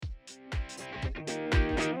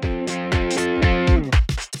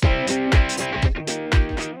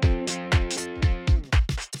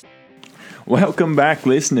Welcome back,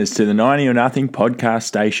 listeners, to the 90 or Nothing podcast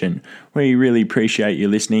station. We really appreciate you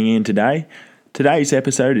listening in today. Today's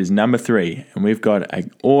episode is number 3, and we've got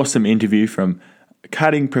an awesome interview from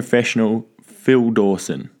cutting professional Phil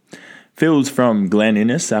Dawson. Phil's from Glen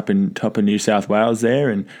Innes, up in top of New South Wales there,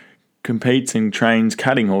 and competes and trains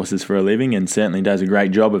cutting horses for a living and certainly does a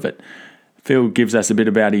great job of it. Phil gives us a bit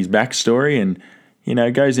about his backstory and,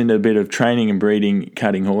 goes into a bit of training and breeding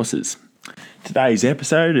cutting horses. Today's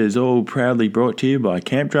episode is all proudly brought to you by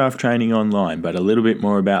Camp Draft Training Online, but a little bit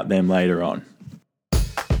more about them later on.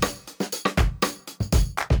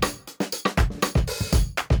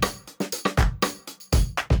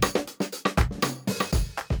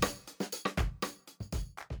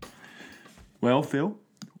 Well, Phil,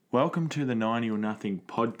 welcome to the 90 or Nothing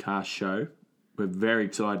podcast show. We're very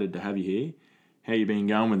excited to have you here. How you been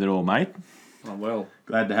going with it all, mate? I'm well.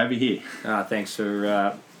 Glad to have you here. Thanks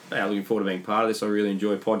for looking forward to being part of this. I really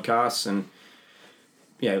enjoy podcasts, and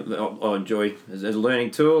I enjoy as a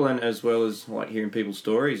learning tool, and as well as like hearing people's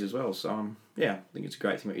stories as well. So I think it's a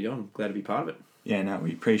great thing what you're doing. Glad to be part of it. Yeah, no,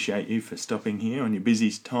 we appreciate you for stopping here on your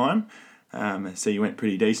busiest time. I see you went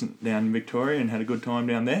pretty decent down in Victoria and had a good time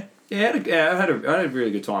down there. Yeah, I had a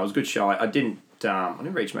really good time. It was a good show. I didn't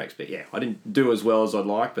reach my expectations. I didn't do as well as I'd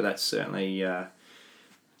like, but that's certainly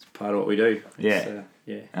it's part of what we do.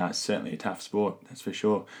 It's certainly a tough sport, that's for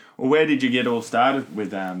sure. Well, where did you get all started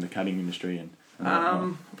with the cutting industry? And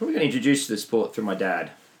I probably got introduced to the sport through my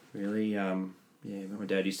dad. Really, my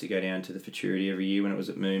dad used to go down to the Futurity every year when it was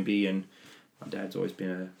at Moonby, and my dad's always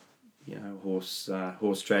been a horse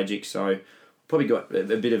tragic, so probably got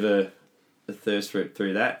a bit of a thirst for it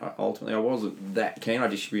through that. Ultimately, I wasn't that keen. I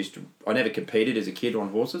never competed as a kid on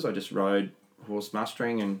horses. I just rode horse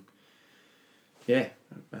mustering, and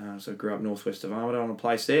so I grew up northwest of Armidale on a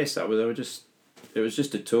place there. So it was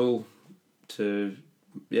just a tool to,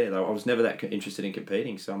 I was never that interested in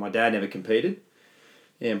competing. So my dad never competed,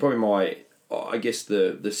 and probably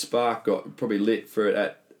the spark got probably lit for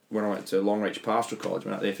it when I went to Longreach Pastoral College.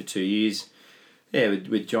 Went up there for 2 years.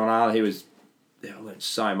 With John Arler, I learned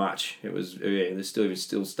so much. It was there's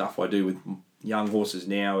still stuff I do with young horses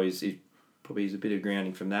now. Is a bit of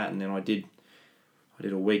grounding from that, and then I did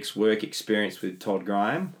a week's work experience with Todd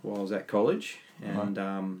Graham while I was at college, and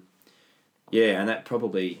and that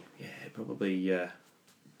probably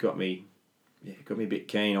got me a bit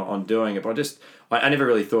keen on doing it. But I never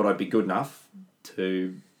really thought I'd be good enough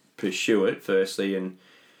to pursue it. Firstly, and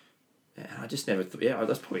I just never thought.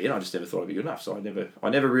 That's probably it. I just never thought I'd be good enough. So I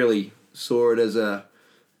never really saw it as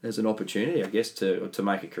an opportunity, I guess, to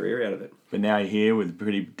make a career out of it. But now you're here with a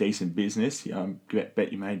pretty decent business. I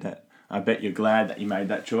bet you made that. I bet you're glad that you made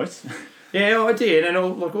that choice. Yeah, I did, and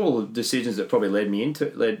all the decisions that probably led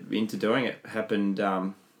into doing it happened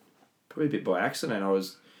probably a bit by accident.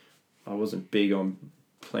 I wasn't big on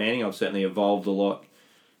planning. I've certainly evolved a lot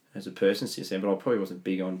as a person since then, but I probably wasn't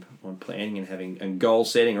big on planning and having goal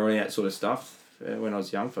setting or any of that sort of stuff when I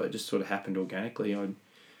was young. It just sort of happened organically. I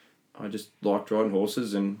just liked riding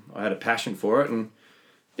horses, and I had a passion for it, and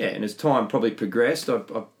as time probably progressed, I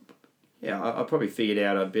probably figured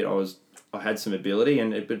out a bit. I had some ability,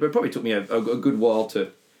 and it probably took me a good while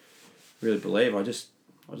to really believe. I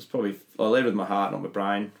led with my heart, not my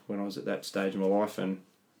brain, when I was at that stage of my life, and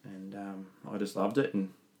I just loved it.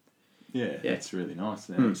 And that's really nice.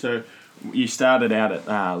 So you started out at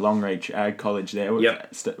Longreach Ag College there.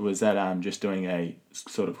 Yep. Was that just doing a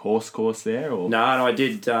sort of horse course there, or no? I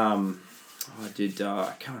did. I can't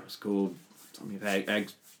remember what it's called. Something of ag. I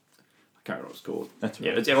can't remember what it's called. That's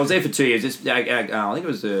right. I was there for 2 years. I think it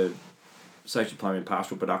was the Social Diploma in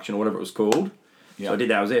Pastoral Production or whatever it was called. Yep. So I did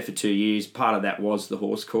that. I was there for 2 years. Part of that was the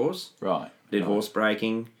horse course. Right. Did horse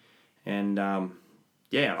breaking, and I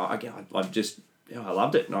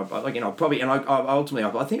loved it. And I ultimately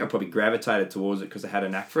I think I probably gravitated towards it because I had a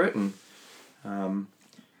knack for it, and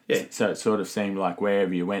So it sort of seemed like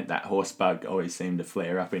wherever you went, that horse bug always seemed to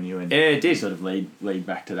flare up in you, and it did sort of lead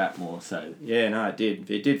back to that more. So it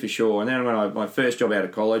did for sure. And then when my first job out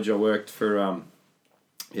of college, I worked for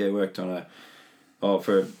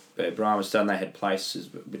for Brahma Stud. They had places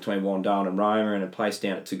between Wandoan and Roma, and a place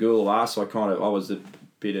down at Toogoolawah. So I was a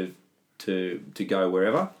bit of to go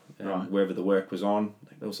wherever, wherever the work was on.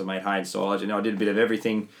 They also made hay and silage, and I did a bit of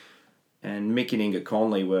everything. And Mick and Inga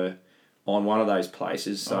Conley were on one of those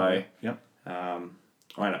places, so I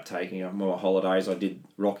ended up taking my holidays. I did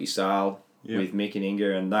Rocky Sale with Mick and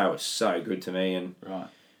Inga, and they were so good to me.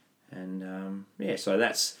 And so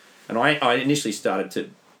that's, and I initially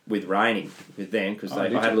started with reining with them because I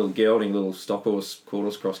had a little gelding, little stock horse, quarter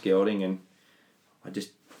horse cross gelding, and I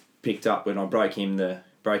just picked up when I broke him the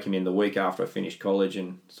broke him in the week after I finished college,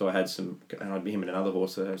 and so I had and I'd be him and another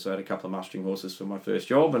horse, so I had a couple of mustering horses for my first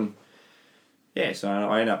job, and yeah, so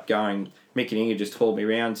I ended up going. Mick and Inga just hauled me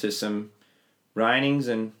around to some reignings,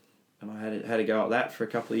 and I had to go at that for a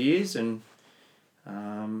couple of years, and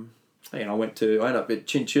I ended up at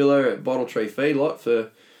Chinchilla at Bottle Tree Feedlot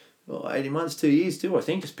for 18 months, 2 years too, I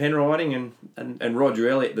think, just pen riding, and Roger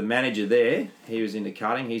Elliott, the manager there, he was into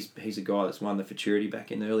cutting. He's a guy that's won the Futurity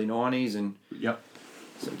back in the early 90s, and Yep.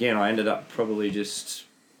 so again, I ended up probably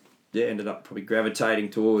gravitating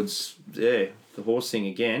towards the horse thing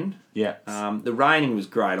again. Yeah. The reining was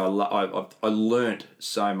great. I learnt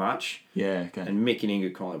so much. Yeah. Okay. And Mick and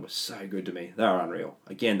Inga Conley were so good to me. They were unreal.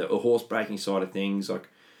 Again, the horse breaking side of things, like,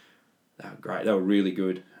 they were great. They were really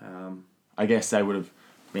good. I guess they would have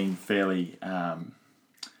been fairly,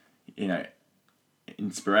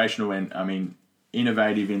 inspirational and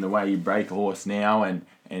innovative in the way you break a horse now, and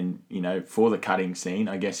for the cutting scene.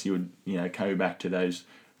 I guess you would go back to those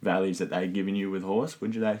values that they've given you with horse.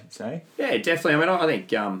 Would you say? Yeah, definitely. I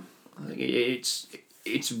think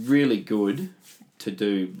it's really good to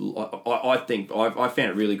do. I think I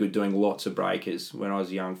found it really good doing lots of breakers when I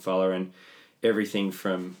was a young fella, and everything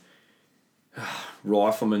from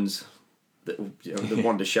riflemen's that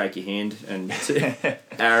wanted to shake your hand, and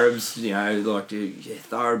Arabs,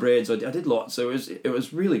 thoroughbreds. I did lots, so it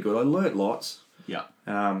was really good. I learnt lots. Yeah.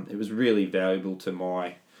 It was really valuable to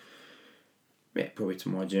my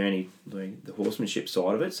journey doing the horsemanship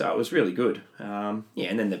side of it. So it was really good. And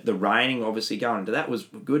then the reining, obviously going into that was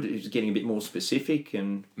good. It was getting a bit more specific,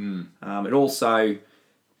 and it also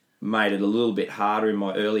made it a little bit harder in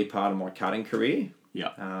my early part of my cutting career.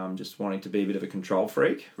 Yeah. Just wanting to be a bit of a control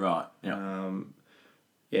freak. Right.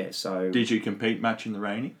 Yeah. So did you compete much in the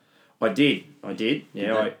reining? I did. Yeah.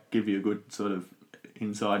 Did that give you a good sort of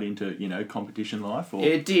insight into competition life? Or?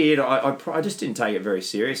 It did. I just didn't take it very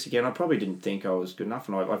serious. Again, I probably didn't think I was good enough,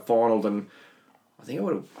 and I finaled, and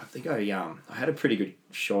I had a pretty good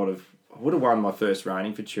shot of. I would have won my first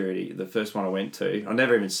reining Futurity, the first one I went to. I'd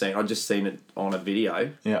never even seen. I'd just seen it on a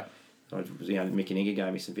video. Yeah. Mick and Inga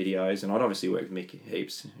gave me some videos, and I'd obviously worked with Mick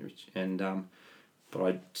heaps, and but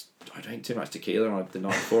I drank too much tequila the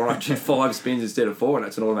night before, and I did 5 spins instead of 4, and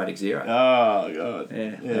that's an automatic 0. Oh God!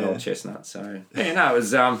 Yeah, that old chestnut. So it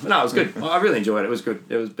was good. I really enjoyed it. It was good.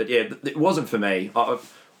 It wasn't for me. I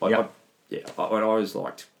always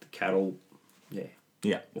liked the cattle,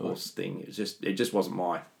 horse thing. It just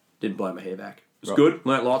wasn't didn't blow my hair back. It was good.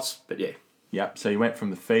 Learnt lots, but yeah. Yep. So you went from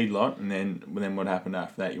the feedlot, and then what happened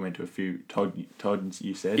after that? You went to a few Todd's,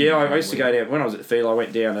 you said. Yeah, I used to go down when I was at the feed. I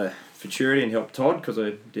went down to Futurity and helped Todd because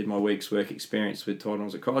I did my week's work experience with Todd when I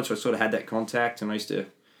was at college. So I sort of had that contact, and I used to,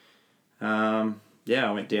 I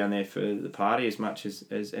went down there for the party as much as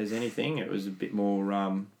anything. It was a bit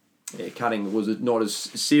more, cutting was not as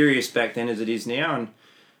serious back then as it is now,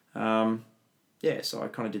 and so I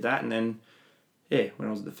kind of did that, and then when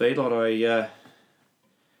I was at the feedlot,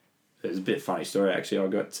 it was a bit funny story actually. I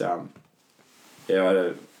got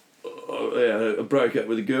I broke up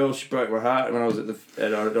with a girl. She broke my heart when I was at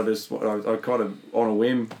I kind of on a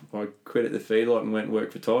whim I quit at the feedlot and went and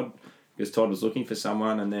worked for Todd because Todd was looking for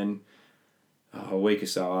someone, and then a week or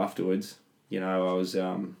so afterwards, I was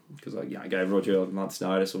because I gave Roger a month's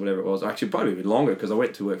notice or whatever it was. Actually, probably a bit longer because I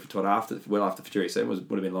went to work for Todd after Futurity, so it would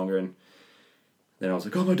have been longer. And then I was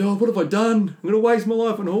like, oh my God, what have I done? I'm gonna waste my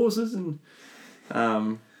life on horses. And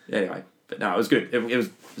anyway, but no, it was good.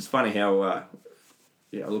 It's funny how I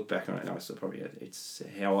look back on it now. So probably it's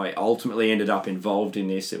how I ultimately ended up involved in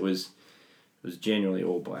this. It was genuinely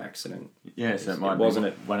all by accident. Yeah, so it might be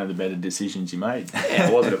one of the better decisions you made. Yeah,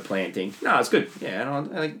 it wasn't a planned thing. No, it's good. Yeah,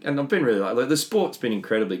 and I've been really like the sport's been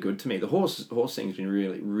incredibly good to me. The horse thing's been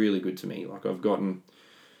really, really good to me. Like I've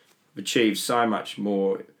achieved so much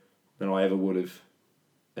more than I ever would have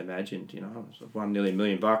imagined. I've won nearly $1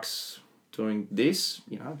 million doing this.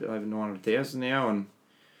 Over 900,000 now, and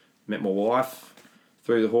met my wife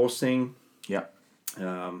through the horse thing. Yep.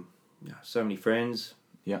 So many friends.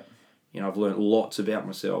 Yep. I've learnt lots about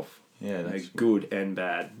myself. Yeah, that's good and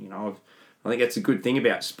bad. I think that's a good thing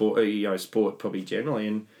about sport. Sport probably generally,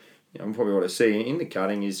 and probably what I see in the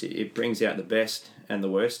cutting is it brings out the best and the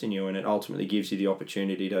worst in you, and it ultimately gives you the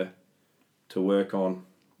opportunity to work on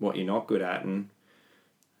what you're not good at, and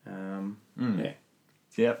yeah.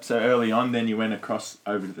 Yep. So early on, then you went across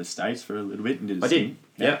over to the States for a little bit and did a stint.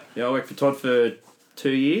 Yeah. I worked for Todd for 2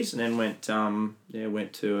 years, and then went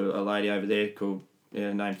to a lady over there called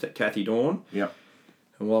named Kathy Dawn. Yep.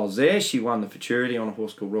 And while I was there, she won the Futurity on a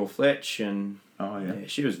horse called Royal Fletch, and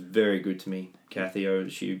she was very good to me, Kathy.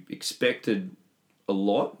 She expected a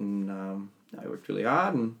lot, and I worked really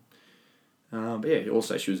hard, and But yeah,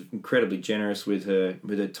 also she was incredibly generous with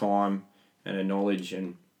her time and her knowledge,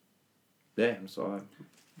 and yeah, so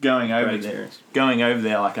Going over great there,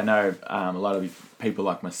 experience. like I know a lot of people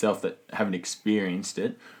like myself that haven't experienced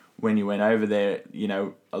it. When you went over there, you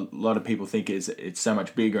know, a lot of people think it's so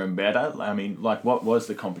much bigger and better. I mean, like, what was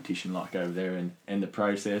the competition like over there, and the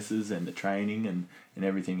processes and the training and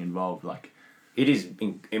everything involved? Like, It is.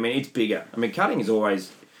 I mean, it's bigger. I mean, cutting is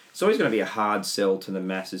always. It's always going to be a hard sell to the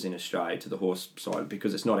masses in Australia, to the horse side,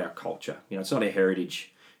 because it's not our culture. You know, it's not our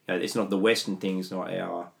heritage. You know, it's not the Western things, not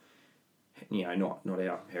our. You know, not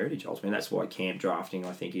our heritage. I mean, that's why camp drafting,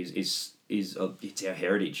 I think, is it's our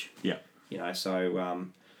heritage. yeah, You know, so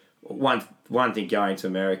one thing going to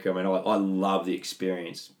America. I mean, I love the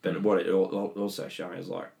experience, but what it also showed me is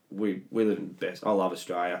like we live in the best. I love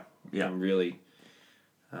Australia. Yeah. I'm really.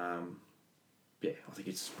 Yeah, I think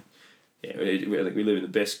it's. Yeah, we live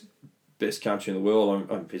in the best country in the world.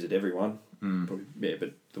 I visit everyone. Probably, yeah,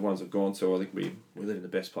 but the ones I've gone to, I think we live in the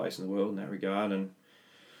best place in the world in that regard. And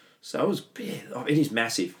so it is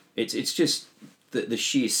massive. It's just the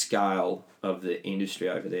sheer scale of the industry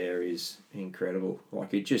over there is incredible.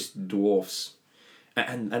 Like, it just dwarfs,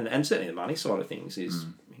 and certainly the money side of things is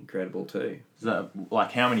incredible too. so,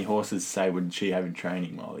 like, how many horses, say, would she have in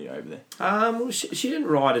training while you're over there? Well, she didn't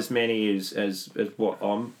ride as many as what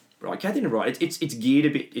I'm. Right, Kathy didn't ride. It's geared a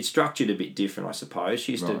bit. It's structured a bit different, I suppose.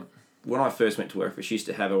 She used to, when I first went to work for her, she used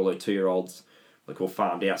to have all her 2-year-olds, like, all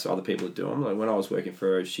farmed out, so other people would do them. Like, when I was working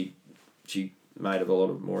for her, she made it a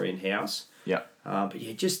lot of more in house. Yeah. But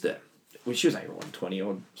yeah, just well, she was only riding 20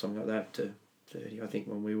 odd, something like that, to 30, I think,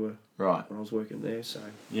 when I was working there. So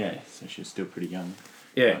Yeah, so she's still pretty young.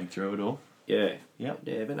 yeah, Going through it all. yeah, Yep.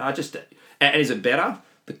 yeah. But no, just and is it better?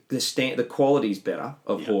 The quality's better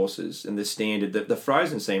of horses, and the standard, the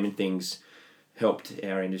frozen semen things helped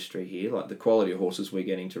our industry here. Like, the quality of horses we're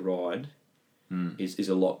getting to ride is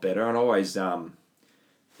a lot better. And I always a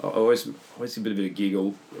bit of a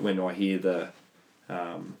giggle when I hear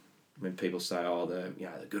when people say, oh, the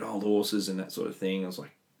good old horses and that sort of thing. I was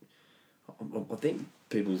like, I think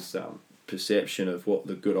people's perception of what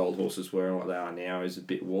the good old horses were and what they are now is a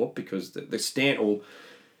bit warped, because the standard,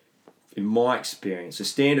 in my experience, the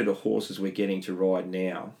standard of horses we're getting to ride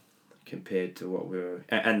now compared to what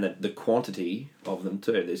and the quantity of them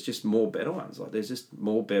too. There's just more better ones. Like, there's just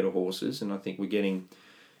more better horses, and I think we're getting,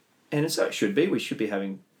 and so it should be. We should be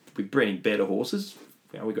we're breeding better horses.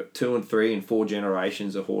 You know, we've got 2 and 3 and 4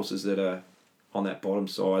 generations of horses that are on that bottom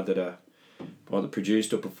side that are either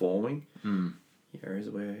produced or performing.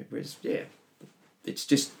 Whereas, yeah, it's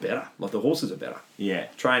just better. Like, the horses are better. Yeah.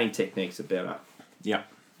 Training techniques are better. Yep.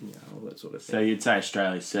 You know, all that sort of thing. So you'd say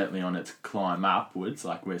Australia's certainly on its climb upwards,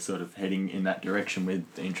 like, we're sort of heading in that direction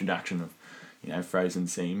with the introduction of, you know, frozen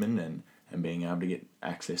semen and being able to get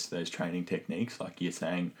access to those training techniques, like you're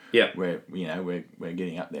saying. Yeah. We're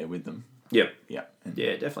getting up there with them. Yep. Yeah.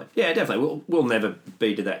 Yeah, definitely. Yeah, definitely. We'll never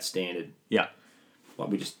be to that standard. Yeah. Like,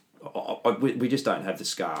 we just don't have the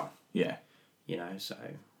scale. Yeah. You know, so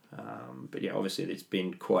but yeah, obviously it's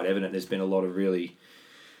been quite evident. There's been a lot of really,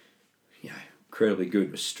 incredibly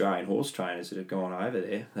good Australian horse trainers that have gone over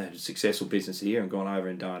there. They had a successful business here and gone over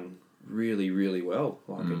and done really, really well.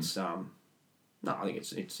 Like, it's I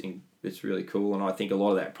think it's really cool, and I think a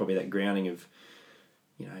lot of that, probably that grounding of,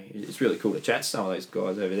 it's really cool to chat to some of those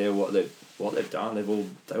guys over there. What they've done,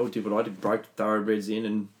 they all did what I did, broke thoroughbreds in,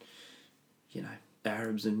 and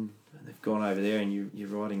Arabs, and they've gone over there, and you're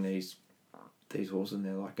riding these horses, and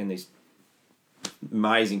they're like in these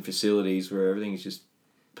amazing facilities where everything is just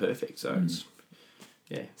perfect. So it's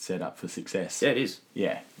set up for success. Yeah, it is.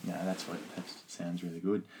 Yeah, no, that sounds really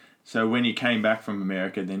good. So when you came back from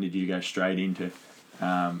America, then did you go straight into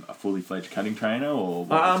a fully fledged cutting trainer, or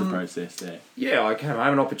what was the process there? Yeah, I came home.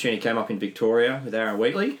 An opportunity came up in Victoria with Aaron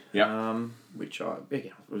Wheatley. Yeah. Which I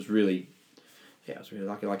was really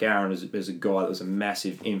lucky. Like, Aaron is a guy that was a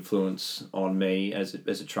massive influence on me as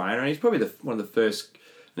a trainer, and he's probably one of the first.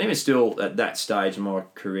 And even still, at that stage in my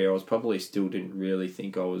career, I was probably still didn't really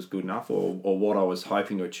think I was good enough, or what I was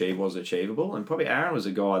hoping to achieve was achievable. And probably Aaron was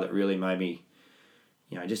a guy that really made me,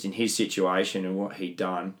 just in his situation and what he'd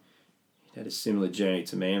done, he had a similar journey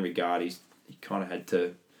to me in regard. He kind of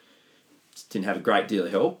didn't have a great deal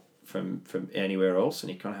of help from anywhere else, and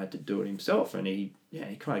he kind of had to do it himself. And he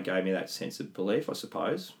kind of gave me that sense of belief, I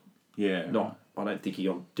suppose. Yeah. I don't think he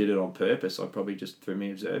did it on purpose. I probably just through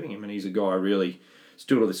me observing him, and he's a guy I really,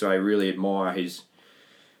 still to this day, really admire his,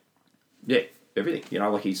 everything.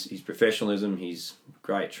 Like his professionalism, his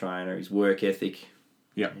great trainer, his work ethic.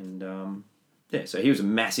 Yeah. And so he was a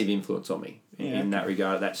massive influence on me in that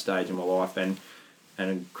regard at that stage in my life, and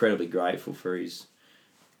incredibly grateful for his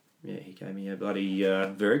he gave me a bloody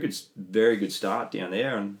very good start down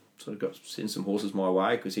there, and sort of got sent some horses my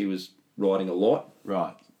way because he was riding a lot.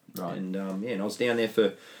 Right. And and I was down there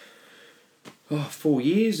for 4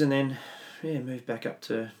 years, and then moved back up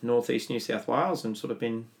to northeast New South Wales, and sort of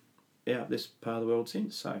been out this part of the world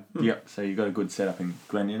since. So Yep. So you got a good setup in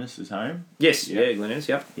Glen Innes as home. yes, Glen Innes,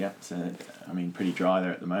 yep. Yep. So I mean, pretty dry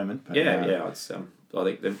there at the moment. But, It's I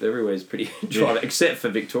think everywhere's pretty dry, except for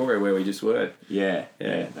Victoria where we just were. Yeah.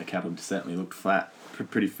 The cattle certainly looked fat,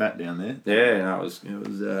 pretty fat down there. Yeah, no, it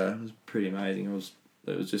was pretty amazing. It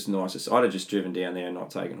was just nice. I'd have just driven down there and not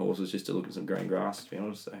taken horses just to look at some green grass, to be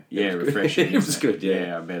honest. So refreshing. It was good.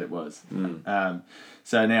 Yeah, I bet it was.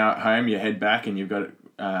 So now at home, you head back and you've got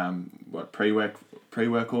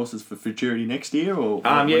pre-work horses for Futurity next year, or what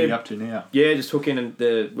are you up to now? Yeah, just hooking and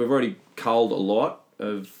we've already culled a lot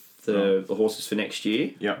of the horses for next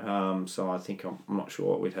year. Yep. So I think I'm not sure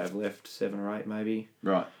what we'd have left, 7 or 8 maybe.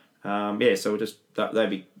 Right. So we'll just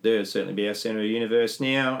they'll certainly be our centre of the universe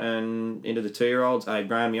now, and into the 2-year-olds. Abe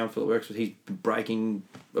Graham, young Philip works with, he's breaking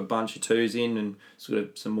a bunch of 2s in, and sort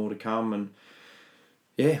of some more to come, and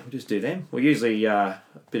we'll just do them. We're usually a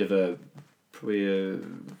bit of probably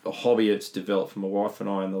a hobby that's developed for my wife and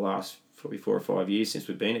I in the last probably 4 or 5 years since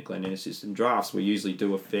we've been at Glen Innes in drafts. We usually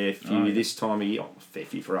do a fair few this time of year. Oh, fair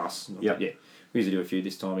few for us. Yep. Yeah, we usually do a few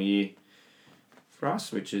this time of year for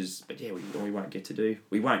us, which is, but we won't get to do.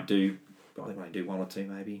 We won't do. I think we won't do 1 or 2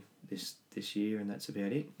 maybe this year, and that's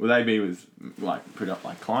about it. Will they be with like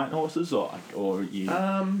client horses, or you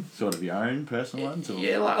sort of your own personal ones? Or?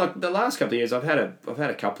 Yeah, like the last couple of years, I've had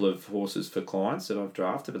a couple of horses for clients that I've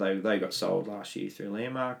drafted, but they got sold last year through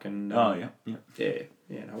Landmark, and No,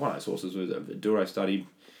 one of those horses was a Duro study.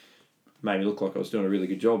 Made me look like I was doing a really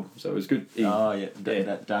good job, so it was good.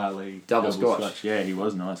 That Darley double Scotch. Yeah, he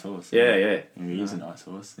was a nice horse. Yeah. He is a nice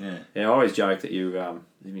horse. Yeah. Yeah, I always joke that you've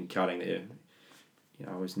been cutting there.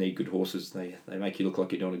 I always need good horses. They make you look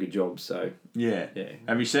like you're doing a good job. So yeah.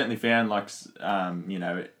 Have you certainly found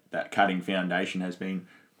that cutting foundation has been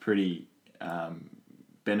pretty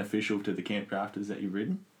beneficial to the camp crafters that you've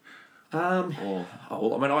ridden? I'd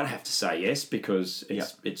have to say yes, because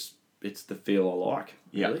it's the feel I like.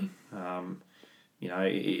 Really.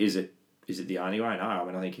 Is it the only way? No. I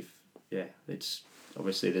mean, I think it's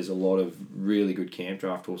obviously there's a lot of really good camp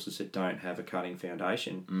draft horses that don't have a cutting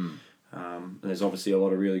foundation. And there's obviously a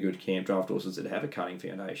lot of really good camp draft horses that have a cutting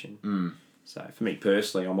foundation. So for me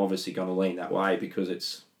personally, I'm obviously going to lean that way because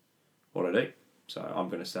it's what I do. So I'm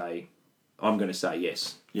going to say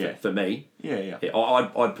yes. Yeah. For me. Yeah.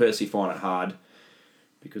 I'd personally find it hard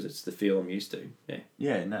because it's the feel I'm used to. Yeah.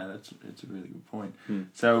 Yeah. No, that's a really good point.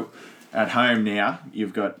 So at home now,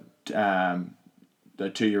 you've got the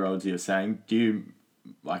 2-year-olds. You're saying, do you?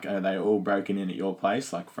 Are they all broken in at your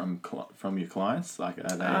place, like from your clients? Like,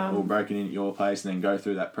 are they all broken in at your place and then go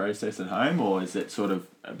through that process at home, or is it sort of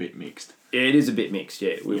a bit mixed? Yeah, it is a bit mixed.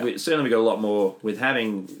 Yeah, we certainly got a lot more with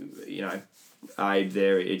having Abe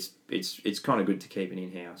there. It's kind of good to keep it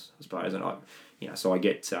in house, I suppose. And so I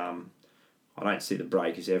get I don't see the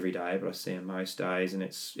breakers every day, but I see them most days, and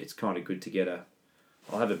it's kind of good to get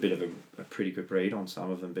I'll have a bit of a pretty good read on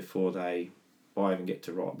some of them before I even get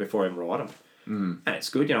to ride, before I even ride them. And it's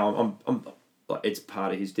good, I'm like, it's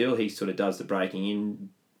part of his deal. He sort of does the breaking in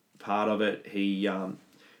part of it. He,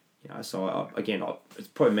 so it's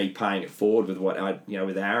probably me paying it forward with what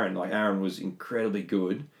with Aaron. Like, Aaron was incredibly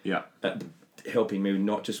good. Yeah. At helping me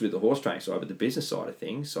not just with the horse training side, but the business side of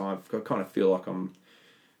things. So I kind of feel like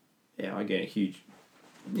I get a huge,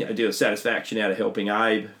 deal of satisfaction out of helping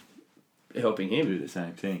Abe, helping him do the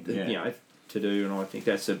same thing. To do, and I think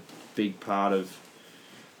that's a big part of.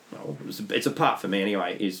 Well, it's a part for me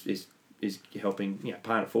anyway. Is helping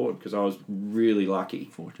paying it forward, because I was really lucky,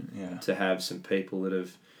 fortunate, to have some people that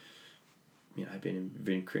have been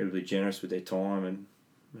incredibly generous with their time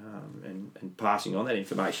and passing on that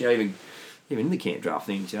information. Even in the camp draft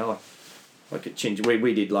things, like at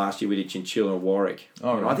we did last year. We did Chinchilla and Warwick.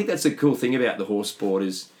 Oh, right. I think that's the cool thing about the horse sport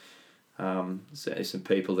is some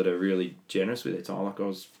people that are really generous with their time. Like, I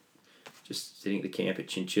was just sitting at the camp at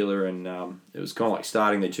Chinchilla, and it was kind of like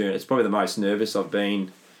starting the journey. It's probably the most nervous I've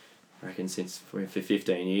been, I reckon, for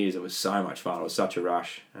 15 years. It was so much fun. It was such a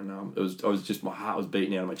rush, and my heart was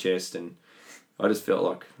beating out of my chest, and I just felt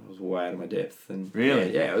like I was way out of my depth. And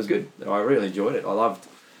really, yeah, it was good. I really enjoyed it. I loved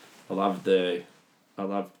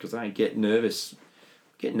because I don't get nervous.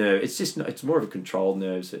 It's more of a controlled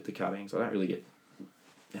nerves at the cuttings. I don't really get.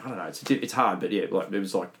 I don't know. It's hard, but it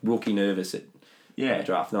was like rookie nervous at.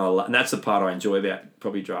 Draft. No, and that's the part I enjoy about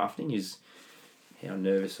probably drafting is how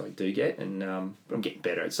nervous I do get, and but I'm getting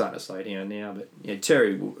better. It's starting to slow down now. But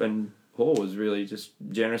Terry and Paul was really just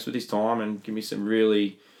generous with his time and give me some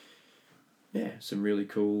really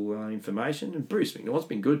cool information. And Bruce McNaught's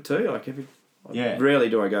been good too. Rarely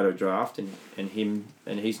do I go to a draft and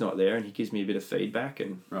he's not there, and he gives me a bit of feedback,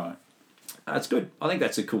 and Right. It's good. I think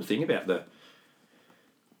that's a cool thing about the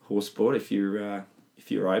horse sport. If you're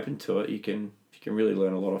open to it, you can really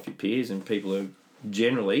learn a lot off your peers, and people are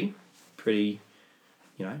generally pretty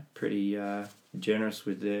generous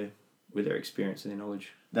with their experience and their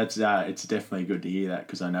knowledge. That's it's definitely good to hear that,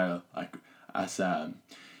 because I know like us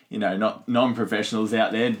not non-professionals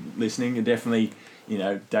out there listening are definitely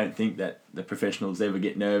don't think that the professionals ever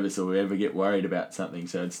get nervous or ever get worried about something.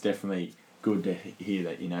 So it's definitely good to hear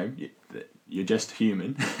that that you're just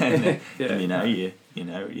human and you're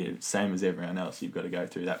same as everyone else. You've got to go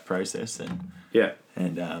through that process and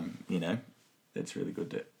that's really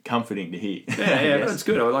good comforting to hear. Yeah, that's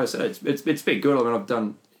good. Like I said, it's been good. I mean,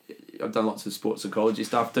 I've done lots of sports psychology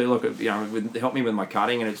stuff too. Look, helped me with my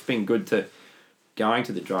cutting, and it's been good to going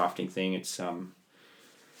to the drafting thing. It's I've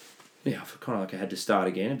kind of like I had to start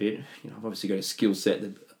again a bit. I've obviously got a skill set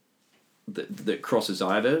that crosses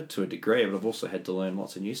over to a degree, but I've also had to learn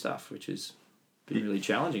lots of new stuff, which has been really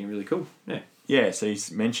challenging and really cool. Yeah. Yeah. So you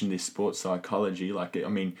mentioned this sports psychology. Like, I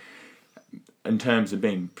mean, in terms of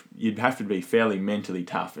you'd have to be fairly mentally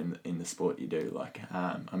tough in the sport you do. Like,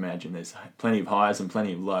 I imagine there's plenty of highs and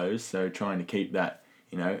plenty of lows. So trying to keep that,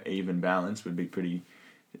 even balance would be pretty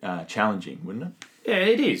challenging, wouldn't it? Yeah,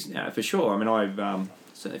 it is. No, for sure. I mean, I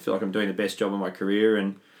certainly feel like I'm doing the best job of my career,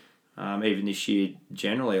 and even this year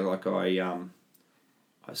generally, like I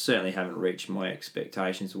certainly haven't reached my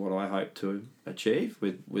expectations of what I hope to achieve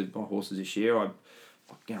with my horses this year. I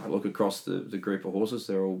look across the group of horses;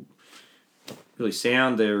 they're all really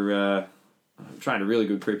sound. They're I've trained a really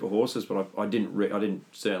good group of horses, but I didn't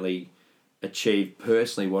certainly achieve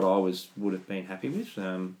personally what I would have been happy with.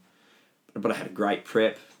 But I had a great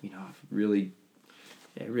prep.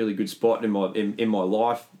 Really good spot in my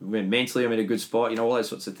life. Mentally, I'm in a good spot. All those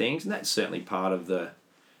sorts of things, and that's certainly part of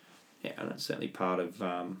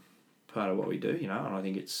part of what we do. And I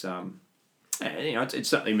think it's it's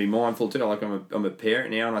something to be mindful too. Like I'm a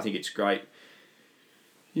parent now, and I think it's great.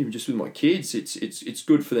 Even just with my kids, it's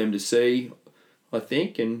good for them to see, I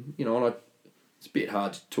think, and it's a bit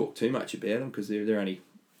hard to talk too much about them because they're only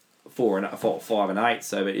 4, 5 and 8.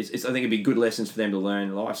 So, but I think it'd be good lessons for them to learn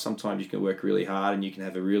in life. Sometimes you can work really hard and you can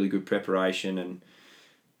have a really good preparation and you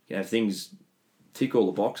can have things tick all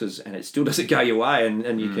the boxes, and it still doesn't go your way,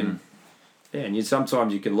 and you can, and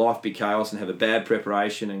sometimes you can life be chaos and have a bad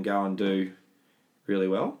preparation and go and do really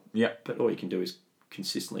well. Yeah. But all you can do is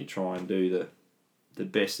consistently try and do the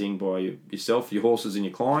best thing by yourself, your horses, and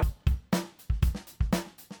your client.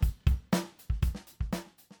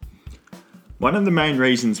 One of the main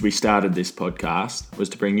reasons we started this podcast was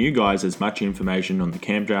to bring you guys as much information on the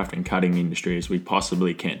camp draft and cutting industry as we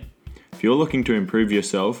possibly can. If you're looking to improve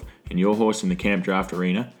yourself and your horse in the camp draft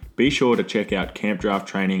arena, be sure to check out Camp Draft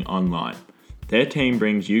Training online. Their team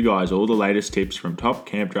brings you guys all the latest tips from top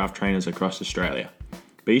camp draft trainers across Australia.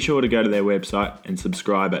 Be sure to go to their website and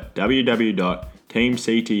subscribe at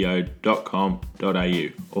www.teamcto.com.au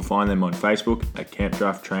or find them on Facebook at Camp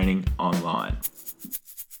Draft Training Online.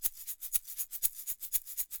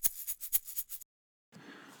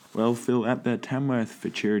 Well, Phil, at the Tamworth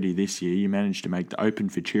Futurity this year, you managed to make the Open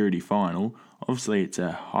Futurity final. Obviously, it's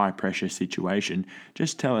a high-pressure situation.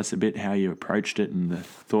 Just tell us a bit how you approached it and the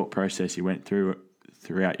thought process you went through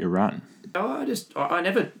throughout your run. I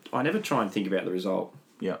never try and think about the result.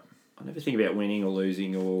 Yeah. I never think about winning or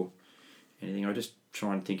losing or anything. I just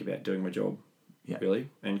try and think about doing my job, really,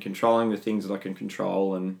 and controlling the things that I can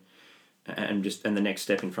control, and the next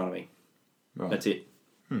step in front of me. Right. That's it.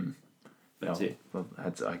 That's it. Well,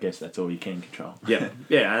 I guess that's all you can control. Yeah,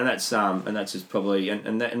 and that's just probably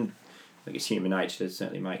and I guess human nature does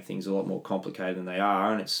certainly make things a lot more complicated than they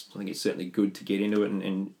are, and I think it's certainly good to get into it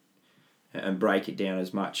and break it down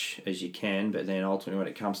as much as you can. But then ultimately, when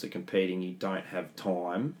it comes to competing, you don't have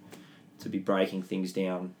time to be breaking things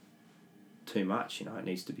down too much. It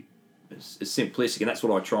needs to be as simplistic, and that's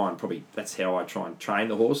what I try and that's how I try and train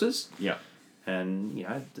the horses. Yeah, and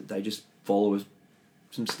they just follow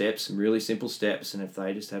some steps, some really simple steps, and if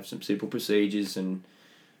they just have some simple procedures and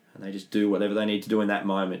they just do whatever they need to do in that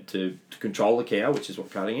moment to control the cow, which is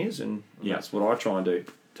what cutting is, and that's what I try and do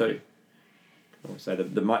too. So the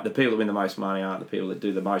people that win the most money aren't the people that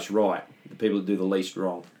do the most right, the people that do the least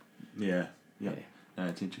wrong. Yeah. No,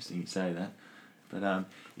 it's interesting you say that. But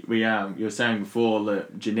you were saying before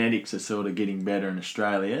that genetics are sort of getting better in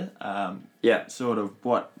Australia. Sort of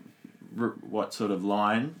what sort of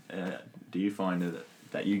line do you find that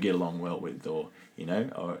that you get along well with, or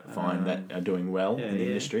or find that are doing well in the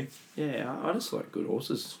industry? Yeah, I just like good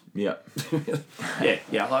horses. Yeah.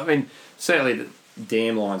 yeah. I mean, certainly the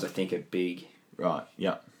dam lines I think are big. Right.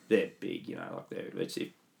 Yeah. They're big, like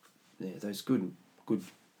those good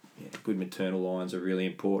maternal lines are really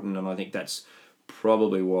important, and I think that's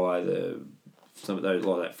probably why some of those,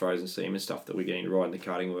 like that frozen semen stuff that we're getting to ride in the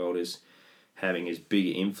cutting world is having as big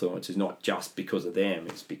an influence is not just because of them,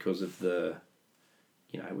 it's because of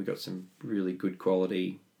we've got some really good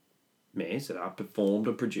quality mares that are performed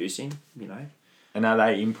or producing, And are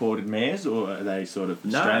they imported mares, or are they sort of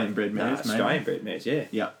Australian bred mares? No, Australian bred mares, yeah.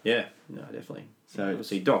 Yeah. No, definitely. So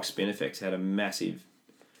obviously Doc Spinifex had a massive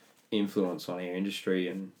influence on our industry,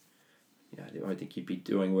 and I think you'd be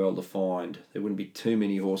doing well to find there wouldn't be too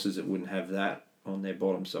many horses that wouldn't have that on their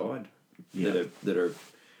bottom side that are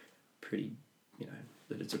pretty,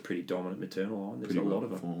 that it's a pretty dominant maternal line. There's a lot of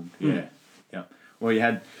them. Yeah. Yeah. Well,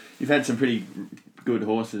 you've had some pretty good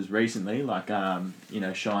horses recently, like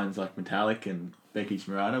shines like Metallic and Becky's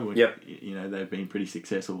Murata. Yep. They've been pretty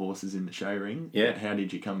successful horses in the show ring. Yeah. How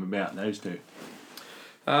did you come about those two?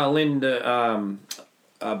 Belinda,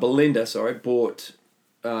 bought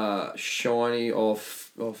Shiny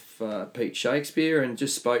off Pete Shakespeare and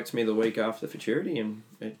just spoke to me the week after the futurity, and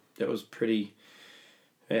that was pretty.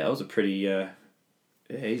 Yeah, that was a pretty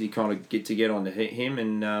easy kind of get on to him,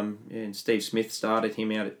 and Steve Smith started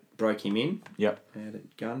him out, broke him in. Yep. Out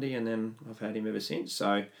at Gundy, and then I've had him ever since.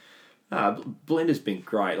 So, Belinda's been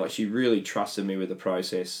great. Like, she really trusted me with the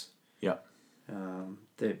process. Yep.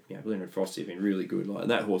 Belinda and Frosty have been really good. Like,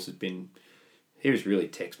 and that horse he was really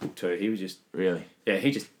textbook too. He was just really. Yeah,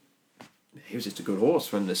 he was just a good horse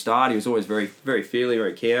from the start. He was always very, very feely,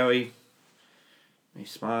 very cowy.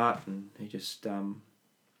 He's smart, and he just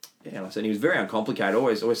like I said, he was very uncomplicated.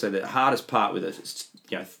 Always say the hardest part with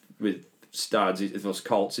with studs, if it was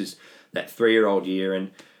colts, is that 3-year-old year,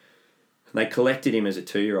 and they collected him as a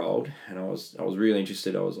 2-year-old, and I was really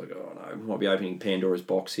interested. I was like, oh no, might be opening Pandora's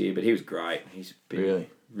box here, but he was great. He's been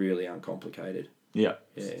really uncomplicated. Yeah.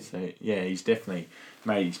 Yeah. So he's definitely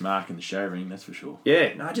made his mark in the show ring, that's for sure.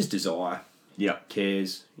 Yeah, no, just desire. Yeah.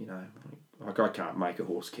 Cares, like I can't make a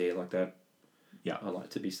horse care like that. Yeah. I like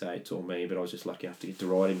to say it's all me, but I was just lucky enough to get to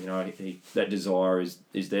ride him. That desire is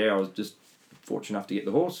there. I was just fortunate enough to get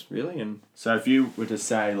the horse, really. And so if you were to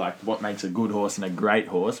say, like, what makes a good horse and a great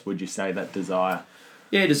horse, would you say that desire?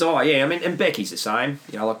 Yeah, desire, yeah. I mean, and Becky's the same.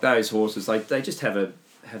 Like those horses, they just have a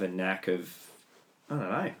knack of, I don't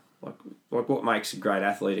know, like what makes a great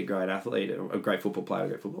athlete, a great football player, a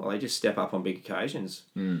great footballer. They just step up on big occasions.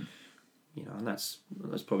 Mm. And that's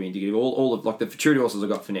probably indicative. All of like the futurity horses I've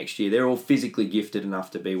got for next year, they're all physically gifted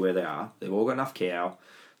enough to be where they are. They've all got enough cow.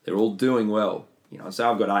 They're all doing well.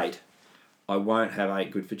 So I've got 8. I won't have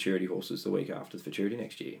 8 good futurity horses the week after the futurity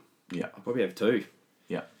next year. Yeah. I'll probably have 2.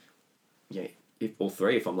 Yeah. Yeah, or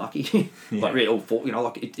 3 if I'm lucky. Yeah. Like really, all 4.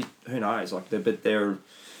 Who knows? Like they're.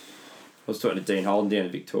 I was talking to Dean Holden down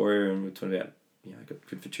in Victoria, and we were talking about got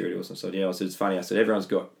good futurity horses. And I said it's funny. I said everyone's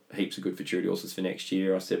got heaps of good futurity horses for next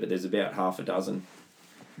year. I said, but there's about half a dozen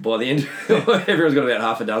by the end. Everyone's got about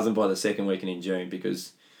half a dozen by the second weekend in June,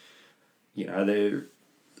 because they're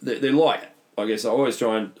like, I guess I always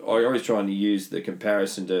trying to use the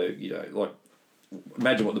comparison to like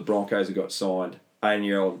imagine what the Broncos have got signed,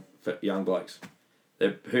 18-year-old young blokes.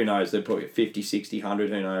 Who knows? They're probably 50, 60,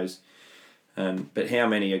 100. Who knows? But how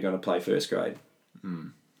many are going to play first grade?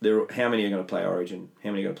 Mm. How many are going to play Origin?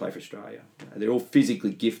 How many are going to play for Australia? They're all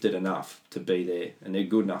physically gifted enough to be there, and they're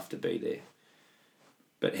good enough to be there.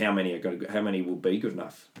 But how many will be good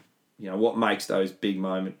enough? What makes those big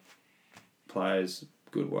moment players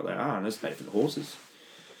good? What they are, and it's made for the horses.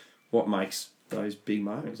 What makes those big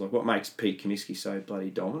moments? Like what makes Pete Comiskey so bloody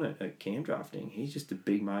dominant at cam drafting? He's just a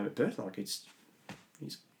big moment person. Like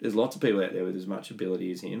there's lots of people out there with as much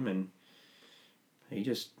ability as him, and he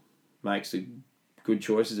just makes the good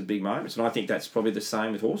choices at big moments. And I think that's probably the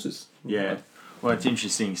same with horses. Yeah. Well, it's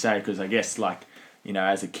interesting to say, because I guess, like,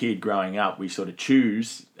 as a kid growing up, we sort of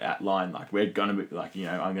choose that line, like, we're going to be, like,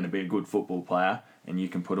 I'm going to be a good football player, and you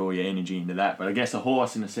can put all your energy into that. But I guess a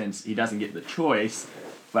horse, in a sense, he doesn't get the choice,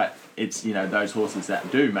 but it's, those horses that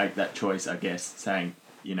do make that choice, I guess, saying,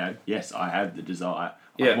 yes, I have the desire.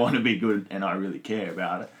 I want to be good, and I really care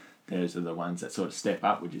about it. Those are the ones that sort of step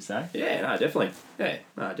up, would you say? Yeah, no, definitely. Yeah,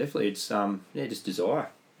 no, definitely. It's just desire.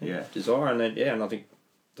 Yeah. Desire, and then and I think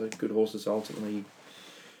the good horses ultimately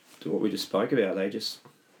do what we just spoke about. They just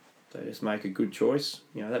make a good choice.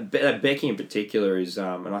 That Becky in particular is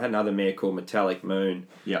and I had another mare called Metallic Moon.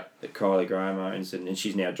 Yeah. That Kylie Graham owns, and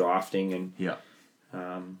she's now drafting, and yeah.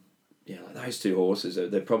 like those two horses,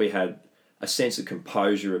 they've probably had a sense of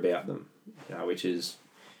composure about them, which is,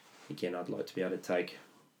 again, I'd like to be able to take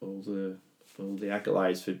all the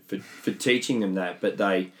accolades for teaching them that, but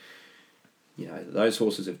they, those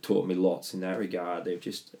horses have taught me lots in that regard. They've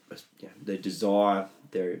just, their desire,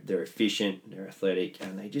 they're efficient, they're athletic,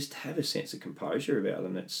 and they just have a sense of composure about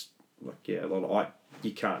them. That's like, a lot of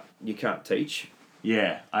you can't teach.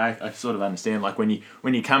 Yeah, I sort of understand. Like when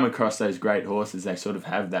you come across those great horses, they sort of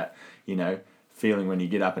have that, feeling when you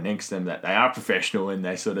get up next to them that they are professional and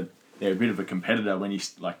they're a bit of a competitor when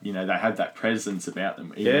they have that presence about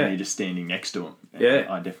them, even when you're just standing next to them. Yeah.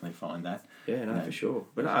 I definitely find that. Yeah, no, for sure.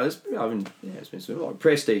 But no, it's been sort of like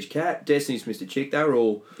Prestige Cat, Destiny's Mr. Chick. They were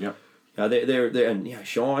all, they're and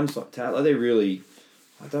Shines like Tatler. They're really,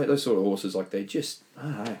 those sort of horses. Like they just,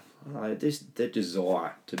 I don't know, their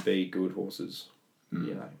desire to be good horses,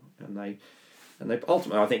 and they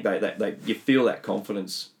ultimately, I think they you feel that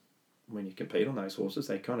confidence when you compete on those horses.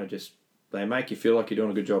 They kind of just they make you feel like you're doing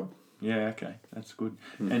a good job. Yeah, okay, that's good.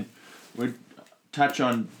 And we'd touch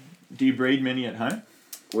on, do you breed many at home?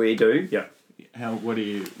 We do, yeah. What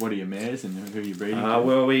are your mares and who are you breeding?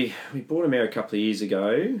 Well, we bought a mare a couple of years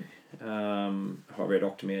ago. High Red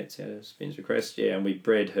Octomare, it's out of Spins Request, and we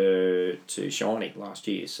bred her to Shiny last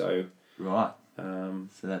year. So right. So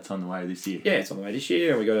that's on the way this year. Yeah, it's on the way this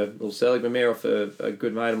year, and we got a little Seligman mare off a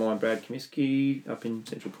good mate of mine, Brad Comiskey, up in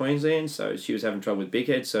central Queensland. So she was having trouble with Big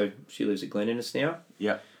Head, so she lives at Glen Innes now.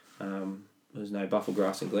 Yep. There's no buffle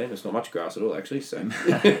grass in Glen. There's not much grass at all, actually. So,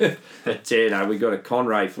 but we got a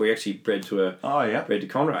Conray. We actually bred to bred to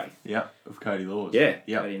Conray. Yeah, of Cody Laws. Yeah,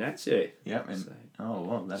 yep. Cody Nats. Yeah. Yep. And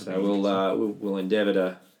that'll be we'll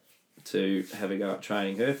endeavour to have a go at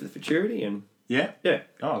training her for the futurity and. Yeah. Yeah.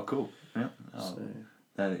 Oh, cool. Yeah.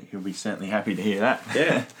 He'll be certainly happy to hear that.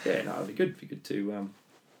 Yeah. Yeah. No, it'd be good. Good to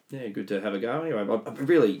good to have a go. Anyway,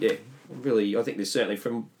 I think there's certainly,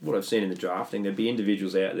 from what I've seen in the drafting, there'd be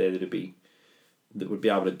individuals out there that would be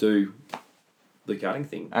able to do the cutting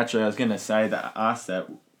thing. Actually, I was going to say that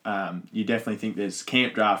you definitely think there's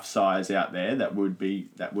camp draft size out there that would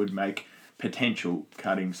make potential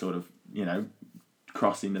cutting sort of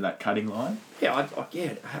cross into that cutting line. Yeah,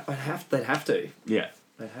 they'd have to. Yeah,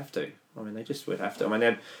 they'd have to. I mean, they just would have to. I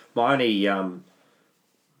mean, my only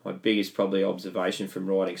my biggest probably observation from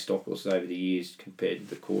riding stock horses over the years compared to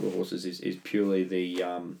the quarter horses is purely the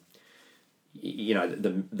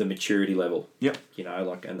the maturity level. Yep.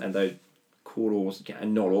 And those quarter horses,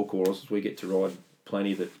 and not all quarter horses, we get to ride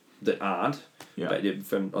plenty that aren't. Yeah. But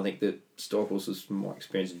I think that stock horses, from my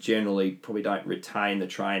experience, generally probably don't retain the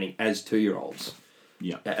training as 2-year-olds.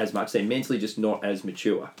 Yeah. As much. They're mentally just not as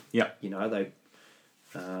mature. Yeah. They.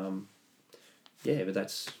 But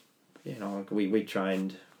that's. We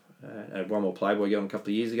trained. One more Playboy going a couple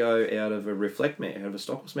of years ago out of a Reflect mare, out of a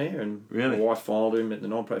stock horse mare, and really? My wife followed him at the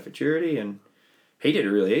non-pro futurity, and he did it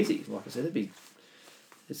really easy. Like I said,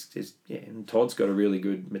 and Todd's got a really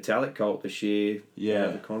good metallic colt this year. Yeah,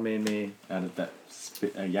 the Conman mare out of that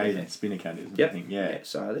spinner cat, isn't it? Yep. I think. Yeah.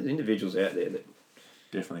 So there's individuals out there that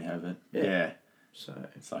definitely have it. Yeah. So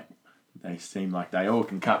it's like they seem like they all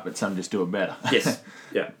can cut, but some just do it better. Yes.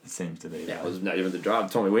 Yeah. It seems to be. Yeah, it was even the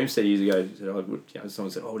draft. Tommy Williams said years ago.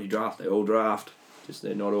 Someone said, "Oh, do you draft?" They all draft. Just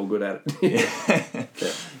they're not all good at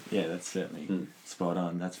it. Yeah, that's certainly spot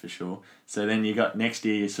on. That's for sure. So then you got next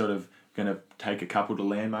year. You're sort of going to take a couple to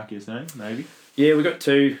Landmark, you're saying, maybe? Yeah, we got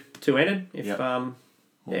two entered. If all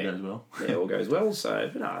goes well. Yeah, all goes well.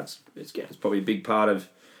 So no, it's probably a big part of.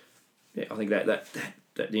 Yeah, I think that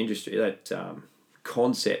the industry, that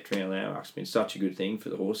concept around Landmark's been such a good thing for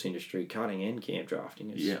the horse industry, cutting and camp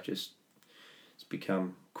drafting. It's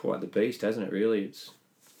become quite the beast, hasn't it? Really, it's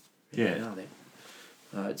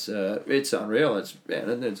it's unreal.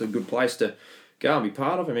 It's a good place to go and be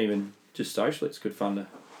part of them. Even just socially, it's good fun to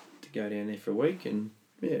go down there for a week. And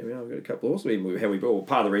we've got a couple of horses.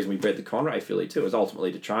 Part of the reason we bred the Conray filly too was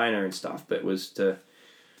ultimately to train her and stuff, but was to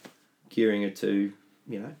gearing her to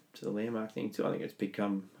to the Landmark thing too. I think it's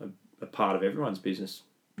become a part of everyone's business.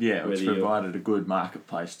 Yeah, it's provided a good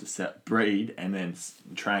marketplace to breed and then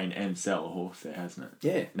train and sell a horse there, hasn't it?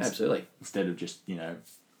 Yeah, absolutely. Instead of just,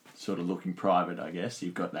 sort of looking private, I guess,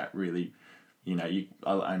 you've got that really,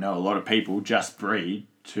 I know a lot of people just breed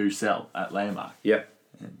to sell at Landmark. Yep.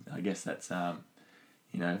 And I guess that's,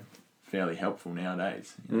 fairly helpful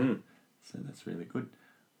nowadays. So that's really good.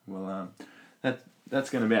 Well, that's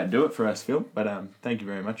going to about do it for us, Phil. But thank you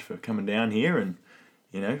very much for coming down here and,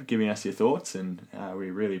 giving us your thoughts, and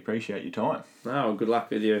we really appreciate your time. Well, good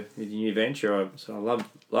luck with your new venture. I love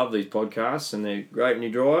these podcasts, and they're great when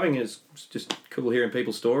you're driving. It's just cool hearing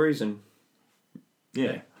people's stories, and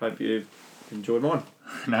hope you've enjoyed mine.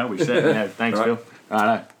 No, we certainly have. Thanks, Right. Phil.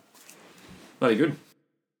 Righto. Bloody good.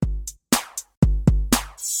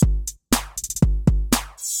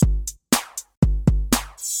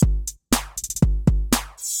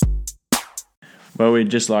 Well, we'd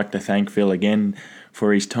just like to thank Phil again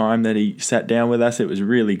for his time that he sat down with us. It was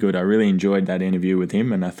really good. I really enjoyed that interview with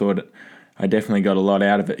him, and I thought I definitely got a lot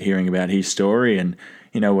out of it, hearing about his story and,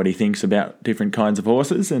 what he thinks about different kinds of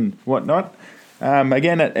horses and whatnot.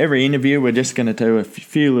 Again, at every interview, we're just going to do a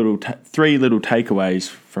few three little takeaways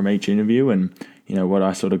from each interview and, what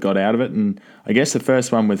I sort of got out of it. And I guess the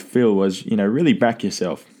first one with Phil was, really back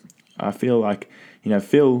yourself. I feel like,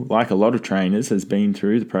 Phil, like a lot of trainers, has been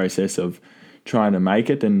through the process of trying to make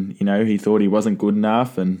it, and he thought he wasn't good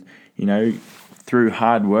enough, and through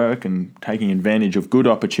hard work and taking advantage of good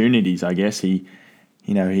opportunities, I guess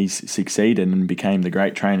he's succeeded and became the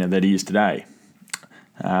great trainer that he is today.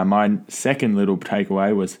 My second little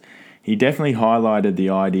takeaway was he definitely highlighted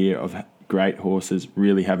the idea of great horses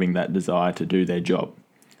really having that desire to do their job.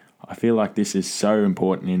 I feel like this is so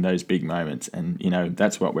important in those big moments, and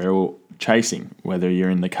that's what we're all chasing, whether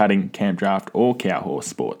you're in the cutting, camp draft or cow horse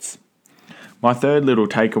sports. My third little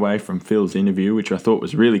takeaway from Phil's interview, which I thought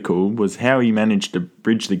was really cool, was how he managed to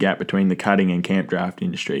bridge the gap between the cutting and camp draft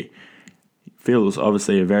industry. Phil's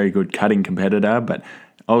obviously a very good cutting competitor, but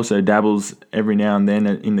also dabbles every now and then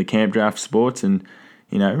in the camp draft sports, and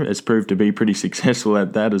has proved to be pretty successful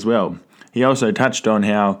at that as well. He also touched on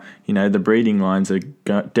how the breeding lines are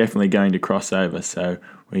definitely going to cross over, so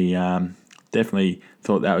we definitely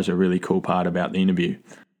thought that was a really cool part about the interview.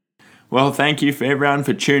 Well, thank you for everyone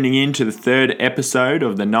for tuning in to the third episode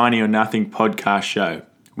of the 90 or Nothing podcast show.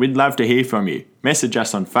 We'd love to hear from you. Message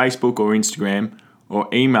us on Facebook or Instagram, or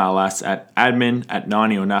email us at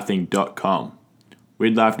admin@90ornothing.com.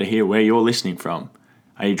 We'd love to hear where you're listening from.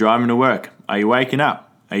 Are you driving to work? Are you waking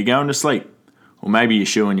up? Are you going to sleep? Or maybe you're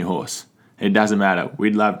shoeing your horse. It doesn't matter.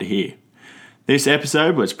 We'd love to hear. This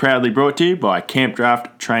episode was proudly brought to you by Camp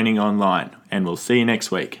Draft Training Online, and we'll see you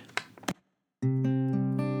next week.